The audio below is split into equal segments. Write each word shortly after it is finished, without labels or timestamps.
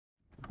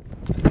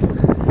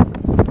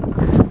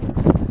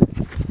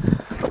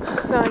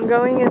So I'm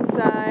going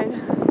inside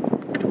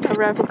a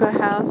replica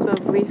house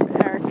of Leif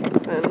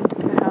Erikkson,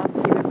 the house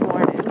he was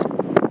born in.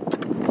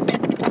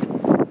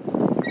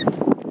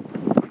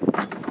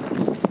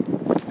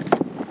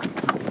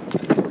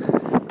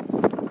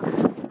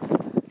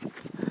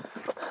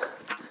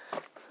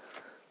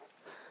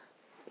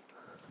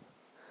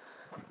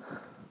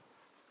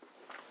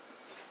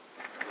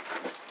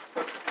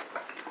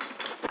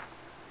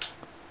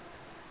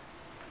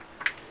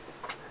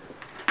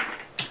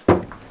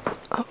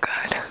 Oh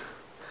God.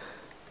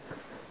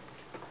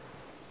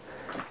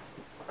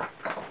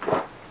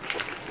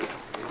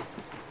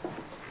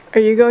 Are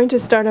you going to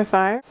start a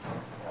fire?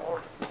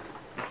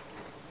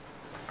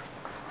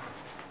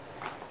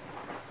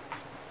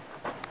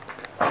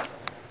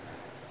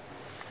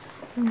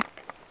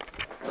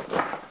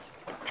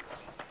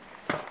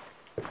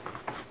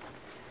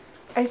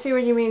 I see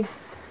what you mean.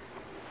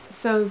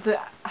 So the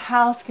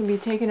house can be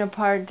taken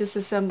apart,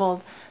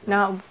 disassembled,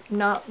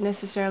 not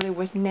necessarily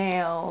with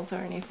nails or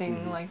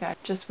anything like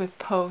that, just with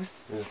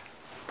posts. Yeah.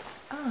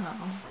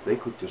 Oh. They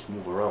could just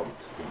move around.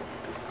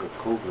 If it got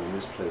colder in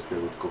this place, they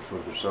would go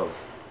further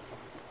south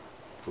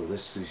for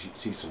this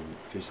season,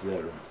 fish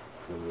there, and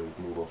then they would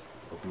move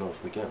up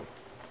north again.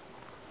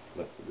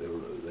 But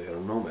they are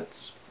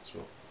nomads,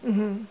 so.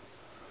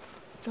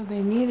 So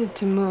they needed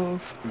to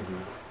move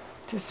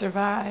to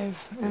survive,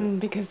 and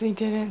because they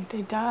didn't,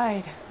 they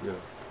died. Yeah.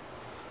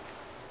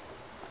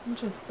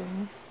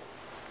 Interesting.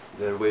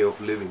 Their way of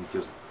living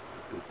just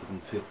it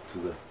didn't fit to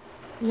the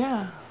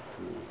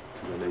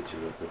to the nature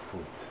at that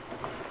point.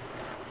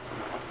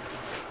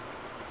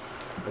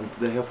 And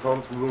they have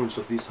found ruins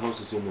of these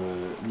houses in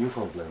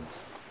Newfoundland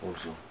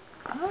also.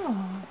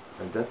 Oh.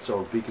 And that's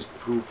our biggest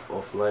proof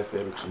of Leif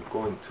Erikkson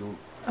going to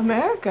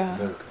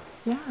America.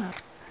 Yeah.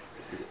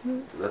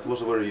 That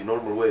was a very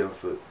normal way of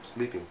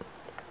sleeping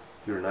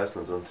here in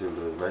Iceland until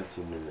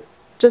 19...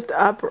 Just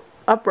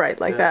upright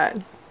like that.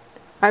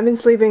 I've been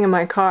sleeping in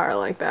my car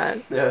like that.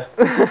 Yeah.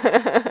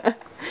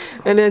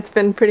 And it's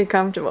been pretty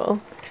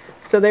comfortable.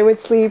 So they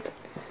would sleep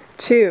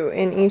 2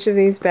 in each of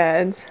these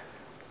beds,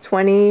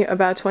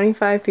 about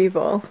 25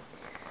 people,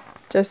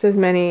 just as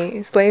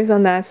many slaves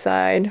on that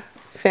side,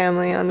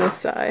 family on this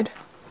side.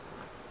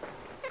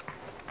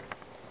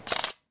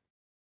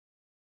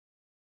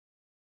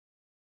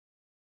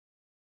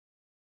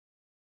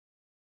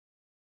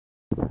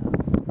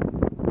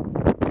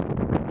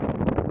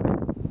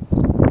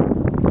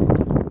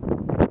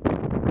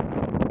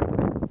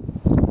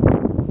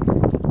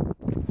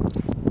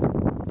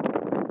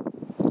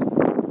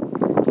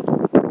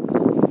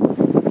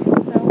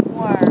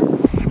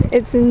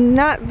 It's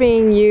not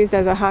being used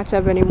as a hot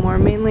tub anymore,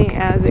 mainly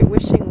as a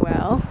wishing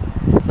well.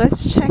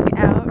 Let's check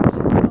out a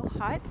little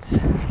hut. It's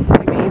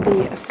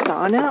maybe a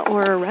sauna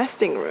or a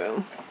resting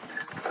room.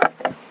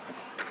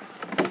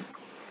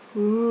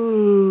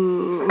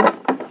 Ooh.